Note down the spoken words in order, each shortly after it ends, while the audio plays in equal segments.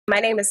My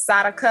name is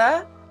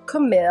Saadiqa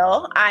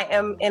Kamille. I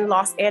am in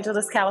Los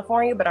Angeles,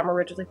 California, but I'm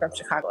originally from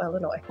Chicago,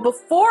 Illinois.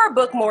 Before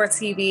Book More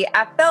TV,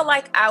 I felt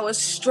like I was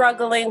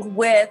struggling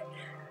with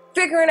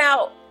figuring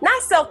out,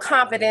 not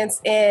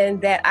self-confidence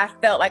in that I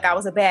felt like I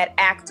was a bad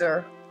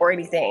actor or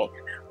anything,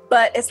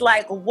 but it's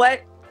like,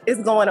 what is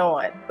going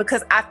on?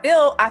 Because I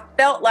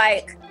felt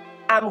like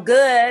I'm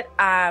good,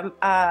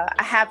 I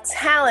have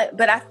talent,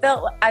 but I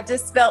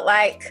just felt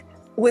like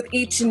with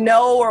each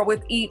no or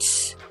with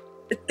each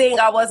thing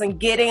I wasn't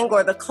getting,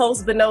 or the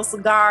close but no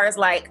cigars,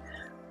 like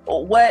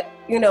what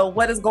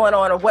is going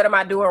on, or what am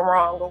I doing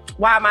wrong?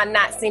 Why am I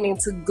not seeming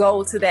to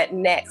go to that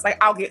next? Like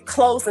I'll get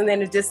close and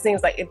then it just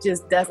seems like it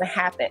just doesn't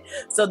happen.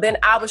 So then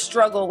I would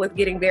struggle with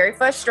getting very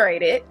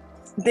frustrated,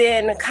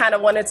 then kind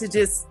of wanted to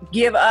just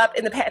give up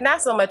in the past,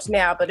 not so much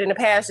now, but in the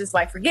past, just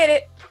like, forget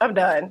it, I'm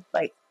done.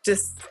 Like,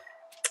 just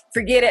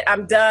forget it,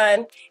 I'm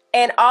done.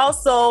 And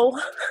also,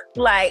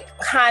 like,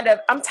 kind of,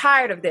 I'm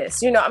tired of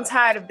this. I'm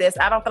tired of this.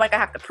 I don't feel like I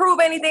have to prove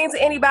anything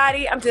to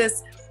anybody. I'm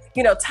just,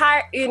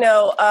 tired, I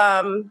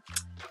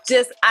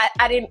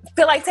didn't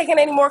feel like taking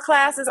any more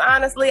classes,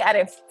 honestly. I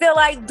didn't feel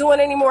like doing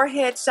any more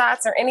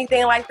headshots or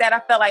anything like that. I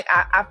felt like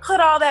I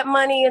put all that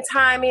money and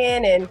time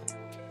in, and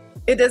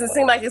it doesn't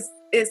seem like it's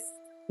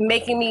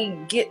making me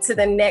get to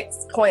the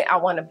next point I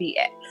want to be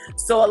at.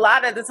 So a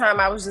lot of the time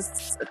I was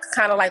just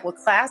kind of like with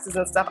classes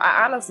and stuff,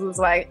 I honestly was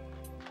like,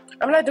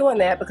 I'm not doing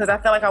that, because I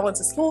felt like I went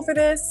to school for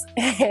this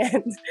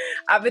and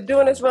I've been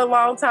doing this for a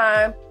long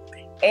time,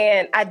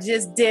 and I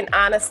just didn't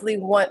honestly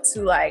want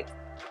to like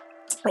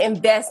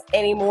invest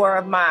any more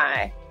of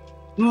my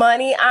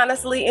money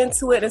honestly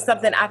into it, and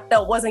something I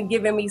felt wasn't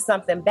giving me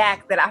something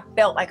back that I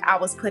felt like I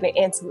was putting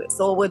into it.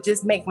 So it would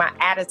just make my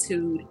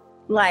attitude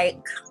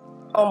like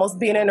almost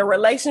being in a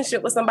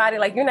relationship with somebody,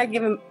 like, you're not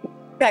giving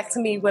back to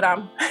me what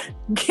I'm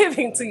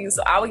giving to you.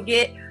 So I would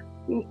get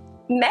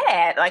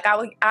mad. Like I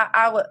would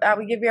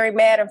get very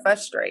mad and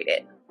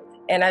frustrated.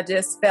 And I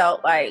just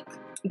felt like,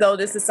 though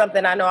this is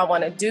something I know I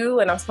want to do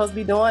and I'm supposed to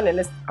be doing, and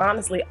it's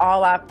honestly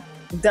all I've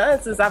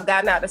done since I've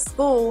gotten out of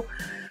school,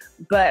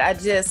 but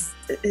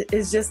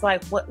it's just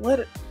like,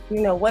 what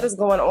is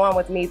going on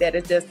with me that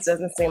it just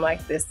doesn't seem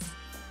like this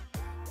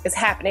is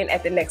happening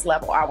at the next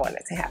level I want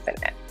it to happen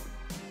at.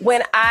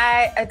 When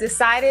I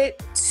decided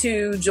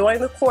to join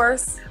the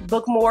course,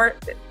 Book More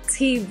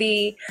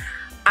TV,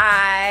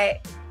 I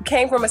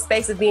came from a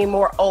space of being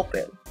more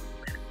open.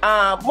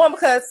 One,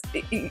 because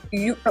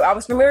I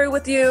was familiar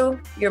with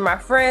you, you're my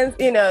friends,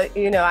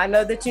 I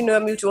know that you knew a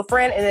mutual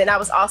friend, and then I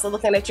was also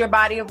looking at your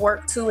body of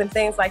work too and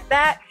things like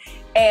that.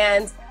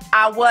 And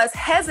I was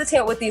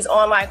hesitant with these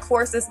online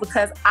courses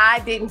because I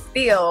didn't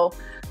feel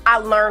I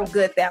learned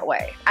good that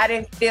way. I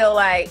didn't feel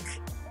like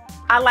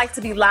I like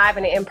to be live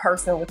and in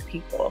person with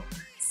people.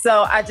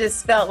 So I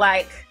just felt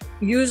like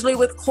usually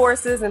with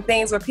courses and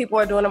things where people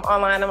are doing them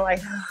online, I'm like,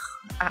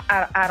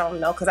 I don't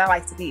know, because I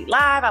like to be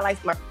live. I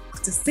like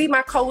to see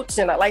my coach,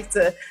 and I like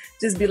to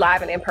just be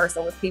live and in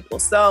person with people.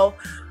 So,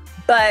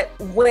 but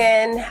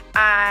when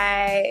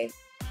I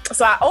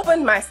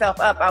opened myself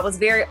up, I was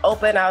very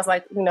open. I was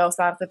like,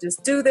 Saadiqa,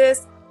 just do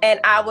this. And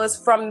I was,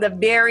 from the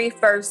very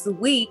first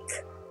week,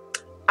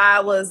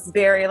 I was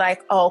very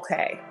like,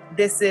 okay,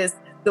 this is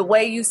the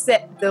way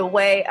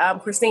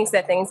Christine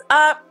set things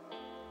up,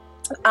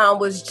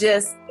 was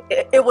just,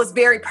 it was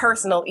very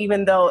personal,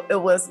 even though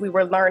we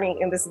were learning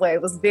in this way.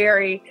 It was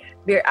very,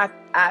 very,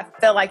 I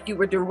felt like you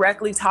were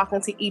directly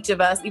talking to each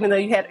of us, even though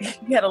you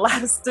had a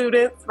lot of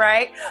students,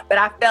 right? But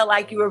I felt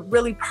like you were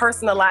really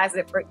personalizing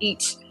it for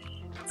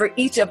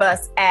each of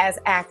us as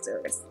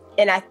actors.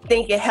 And I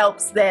think it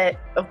helps that,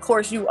 of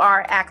course, you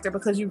are an actor,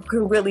 because you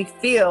can really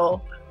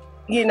feel,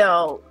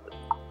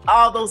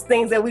 all those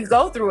things that we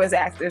go through as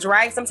actors,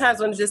 right?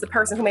 Sometimes when it's just a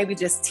person who maybe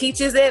just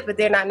teaches it, but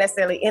they're not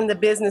necessarily in the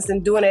business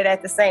and doing it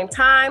at the same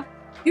time,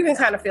 you can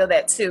kind of feel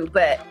that too.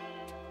 But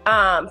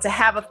to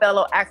have a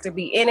fellow actor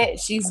be in it,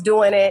 she's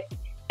doing it,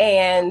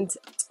 and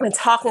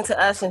talking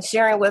to us and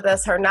sharing with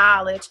us her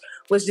knowledge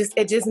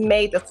it just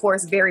made the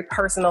course very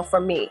personal for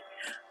me.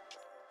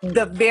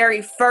 The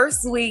very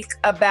first week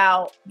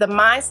about the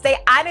mind state,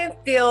 I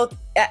didn't feel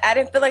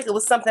like it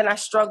was something I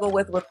struggled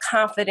with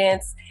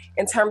confidence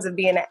in terms of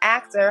being an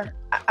actor.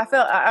 I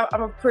felt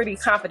I'm a pretty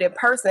confident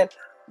person,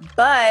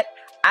 but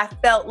I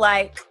felt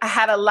like I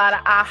had a lot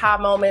of aha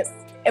moments.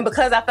 And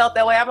because I felt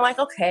that way, I'm like,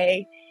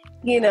 okay,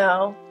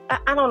 I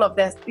don't know if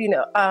that's,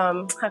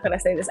 how can I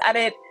say this? I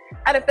didn't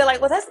feel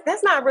like, well,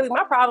 that's not really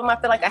my problem. I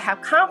feel like I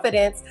have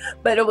confidence,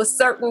 but it was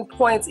certain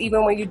points,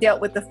 even when you dealt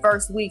with the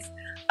first week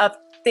of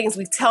things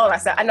we tell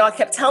myself. I know I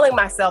kept telling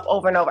myself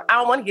over and over, I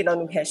don't want to get no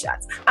new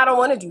headshots. I don't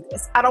want to do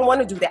this. I don't want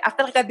to do that. I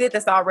feel like I did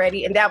this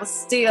already. And that was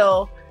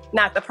still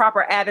not the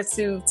proper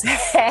attitude to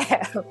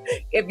have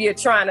if you're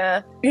trying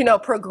to,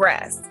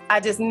 progress. I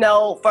just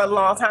know for a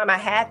long time I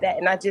had that.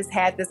 And I just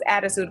had this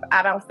attitude of,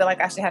 I don't feel like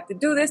I should have to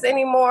do this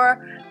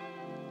anymore.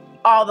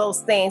 All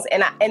those things.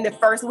 And in the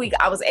first week,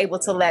 I was able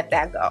to let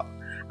that go.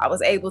 I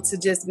was able to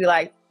just be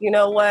like, you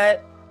know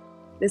what?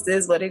 This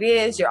is what it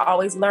is. You're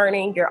always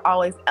learning. You're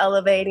always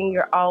elevating.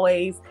 You're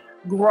always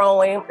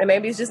growing, and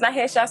maybe it's just not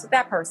headshots with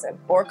that person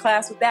or a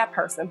class with that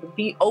person, but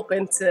be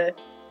open to,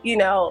 you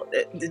know,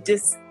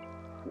 just,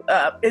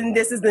 and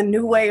this is the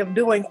new way of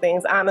doing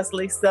things,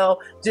 honestly. So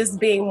just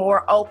being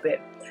more open.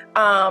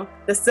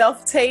 The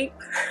self-tape,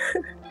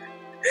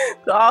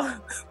 all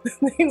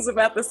the things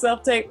about the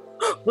self-tape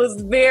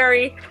was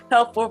very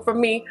helpful for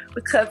me,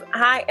 because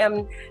I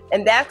am,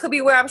 and that could be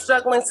where I'm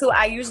struggling too.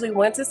 I usually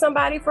went to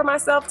somebody for my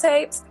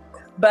self-tapes,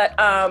 but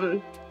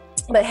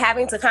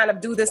having to kind of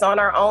do this on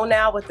our own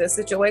now with the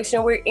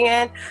situation we're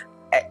in,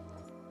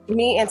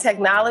 me and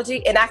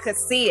technology, and I could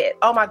see it.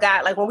 Oh my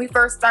God, like when we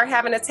first started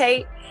having a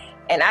tape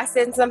and I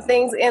sent some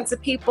things into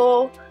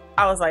people,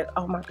 I was like,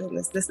 oh my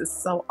goodness, this is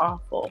so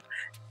awful.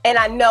 And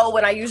I know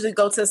when I usually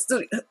go to a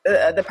studio,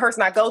 the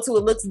person I go to,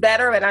 it looks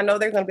better, and I know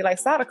they're going to be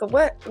like, Saadiqa,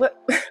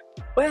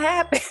 what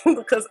happened?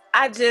 Because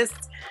I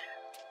just,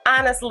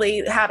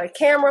 honestly, how the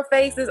camera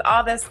faces,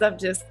 all that stuff,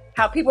 just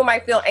how people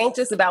might feel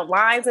anxious about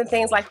lines and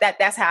things like that.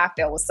 That's how I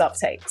feel with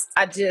self-tapes.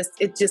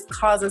 It just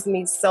causes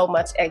me so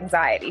much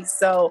anxiety.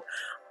 So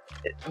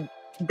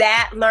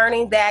that,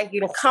 learning that,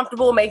 getting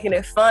comfortable, making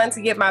it fun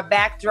to get my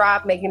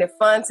backdrop, making it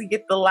fun to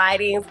get the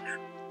lighting,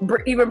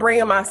 even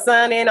bringing my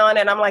son in on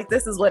it. I'm like,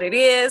 this is what it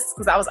is,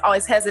 because I was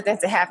always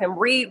hesitant to have him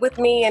read with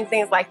me and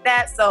things like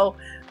that. So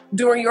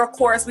during your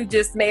course, we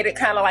just made it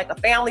kind of like a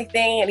family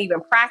thing, and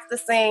even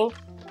practicing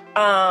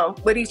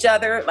with each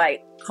other,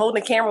 like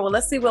holding the camera. Well,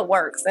 let's see what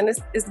works. And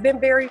it's been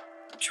very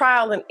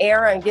trial and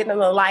error, and getting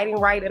the lighting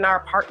right in our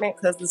apartment,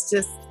 because it's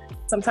just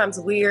sometimes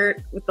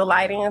weird with the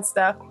lighting and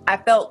stuff. I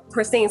felt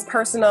Christine's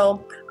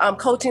personal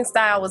coaching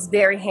style was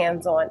very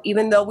hands-on.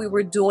 Even though we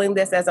were doing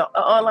this as an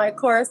online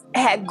course, it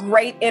had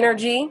great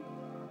energy.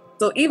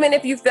 So even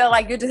if you feel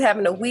like you're just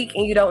having a week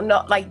and you don't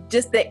know, like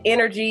just the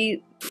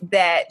energy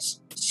that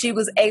she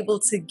was able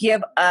to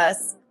give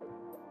us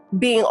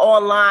being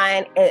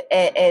online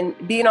and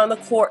being on the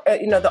course,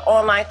 the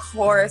online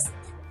course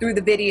through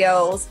the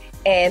videos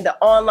and the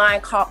online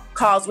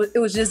calls, it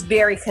was just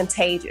very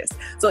contagious.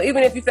 So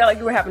even if you felt like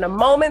you were having a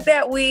moment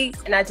that week,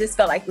 and I just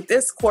felt like with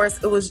this course,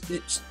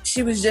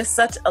 she was just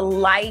such a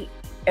light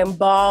and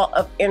ball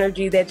of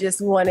energy that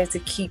just wanted to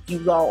keep you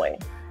going.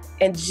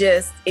 And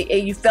just,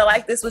 you felt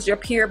like this was your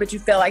peer, but you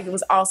felt like it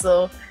was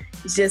also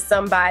just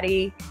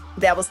somebody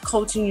that was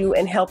coaching you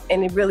and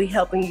really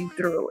helping you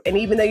through. And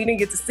even though you didn't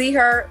get to see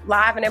her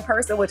live and in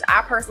person, which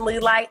I personally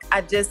like,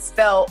 I just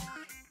felt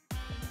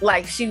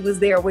like she was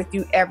there with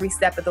you every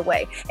step of the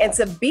way. And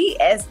to be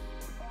as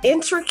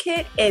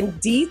intricate and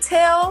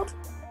detailed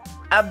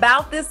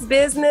about this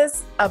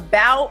business,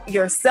 about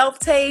your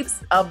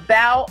self-tapes,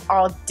 about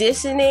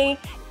auditioning,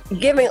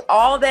 giving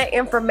all that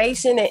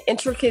information and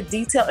intricate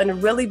detail,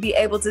 and really be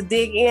able to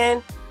dig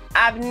in,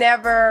 I've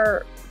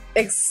never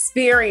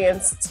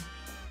experienced,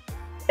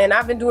 and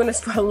I've been doing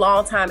this for a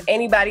long time,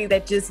 anybody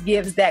that just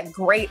gives that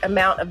great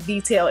amount of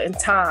detail and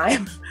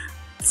time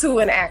to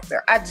an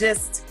actor. I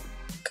just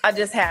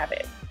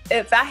haven't.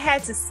 If I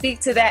had to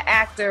speak to that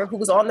actor who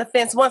was on the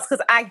fence once,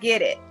 because I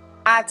get it.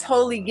 I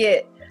totally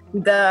get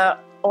the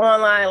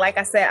online, like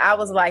I said, I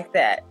was like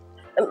that.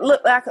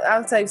 Look,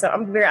 I'll tell you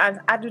something. I'm very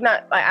honest. I do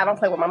not, like, I don't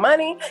play with my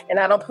money, and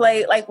I don't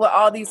play like with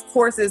all these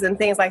courses and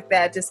things like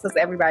that just because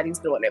everybody's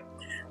doing it.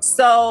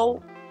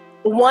 So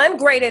one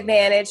great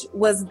advantage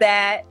was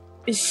that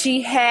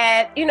she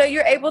had,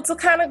 you're able to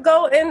kind of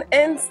go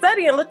and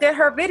study and look at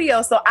her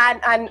videos. So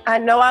I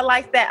know I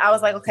like that. I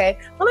was like, okay,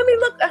 well,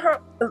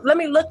 let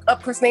me look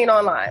up Christine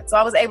online. So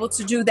I was able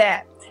to do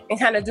that and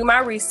kind of do my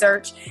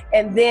research.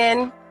 And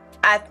then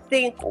I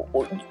think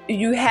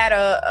you had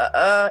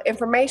a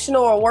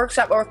informational or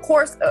workshop or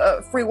course,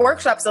 free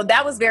workshop. So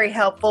that was very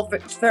helpful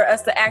for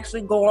us to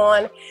actually go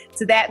on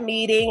to that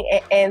meeting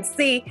and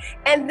see.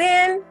 And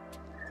then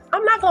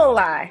I'm not gonna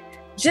lie,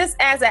 just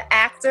as an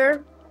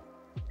actor,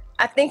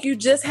 I think you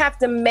just have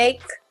to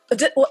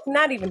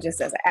not even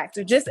just as an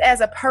actor, just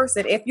as a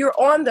person, if you're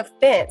on the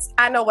fence,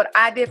 I know what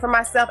I did for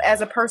myself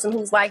as a person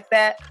who's like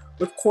that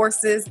with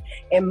courses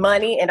and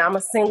money, and I'm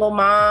a single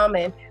mom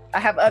and I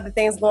have other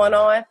things going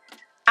on.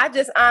 I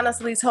just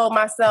honestly told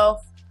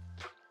myself,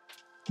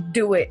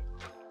 do it.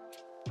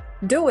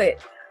 Do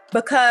it.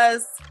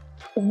 Because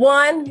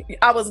one,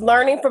 I was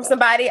learning from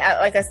somebody,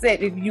 like I said,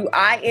 if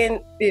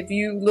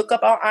you look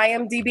up on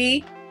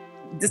IMDb,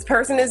 this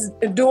person is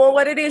doing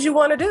what it is you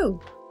want to do.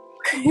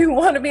 You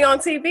want to be on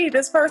TV.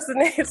 This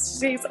person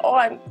she's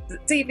on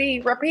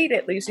TV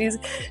repeatedly.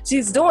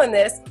 She's doing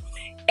this.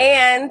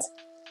 And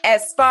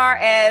as far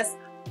as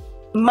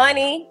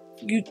money,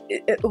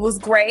 it was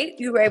great.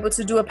 You were able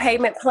to do a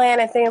payment plan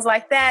and things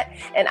like that.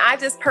 And I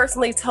just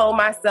personally told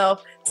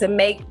myself to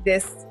make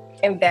this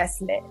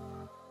investment.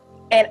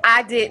 And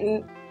I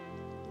didn't.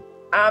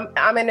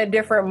 I'm in a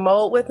different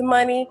mode with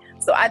money.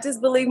 So I just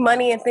believe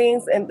money and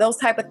things and those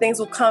type of things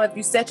will come if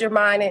you set your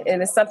mind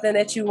and it's something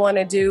that you want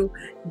to do,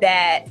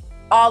 that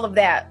all of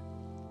that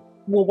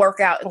will work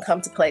out and come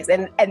to place.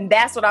 And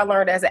that's what I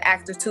learned as an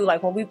actor too.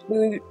 Like when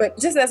we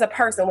just as a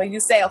person, when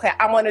you say, okay,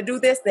 I want to do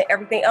this, then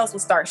everything else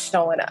will start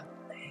showing up.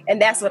 And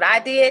that's what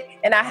I did.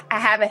 And I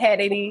haven't had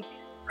any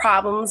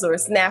problems or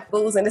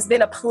snafus, and it's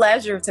been a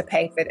pleasure to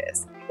pay for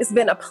this. It's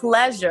been a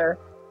pleasure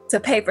to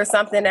pay for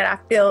something that I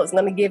feel is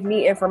going to give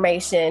me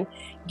information,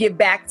 give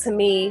back to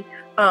me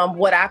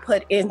what I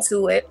put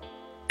into it.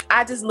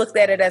 I just looked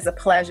at it as a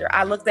pleasure.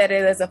 I looked at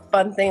it as a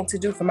fun thing to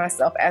do for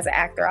myself as an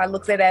actor. I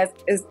looked at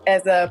it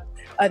as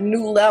a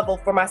new level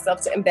for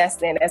myself to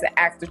invest in as an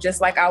actor,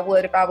 just like I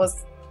would if I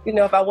was,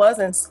 if I was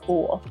in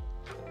school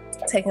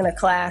taking a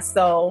class.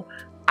 So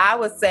I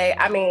would say,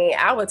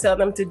 I would tell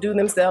them to do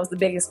themselves the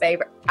biggest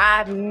favor.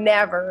 I've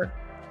never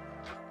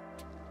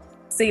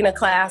seen a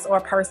class or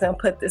a person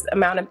put this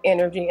amount of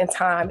energy and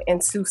time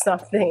into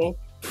something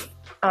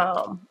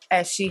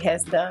as she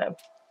has done.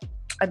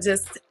 I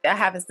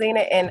haven't seen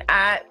it, and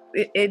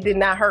it did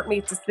not hurt me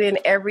to spend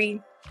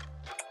every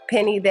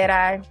penny that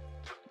I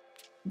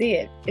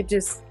did. It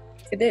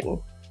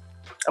didn't.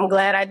 I'm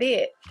glad I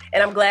did.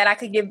 And I'm glad I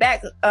could give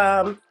back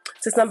to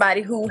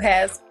somebody who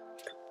has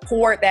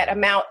poured that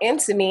amount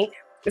into me.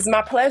 It's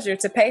my pleasure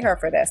to pay her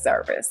for that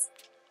service.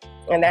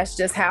 And that's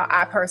just how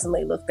I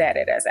personally looked at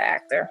it as an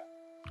actor.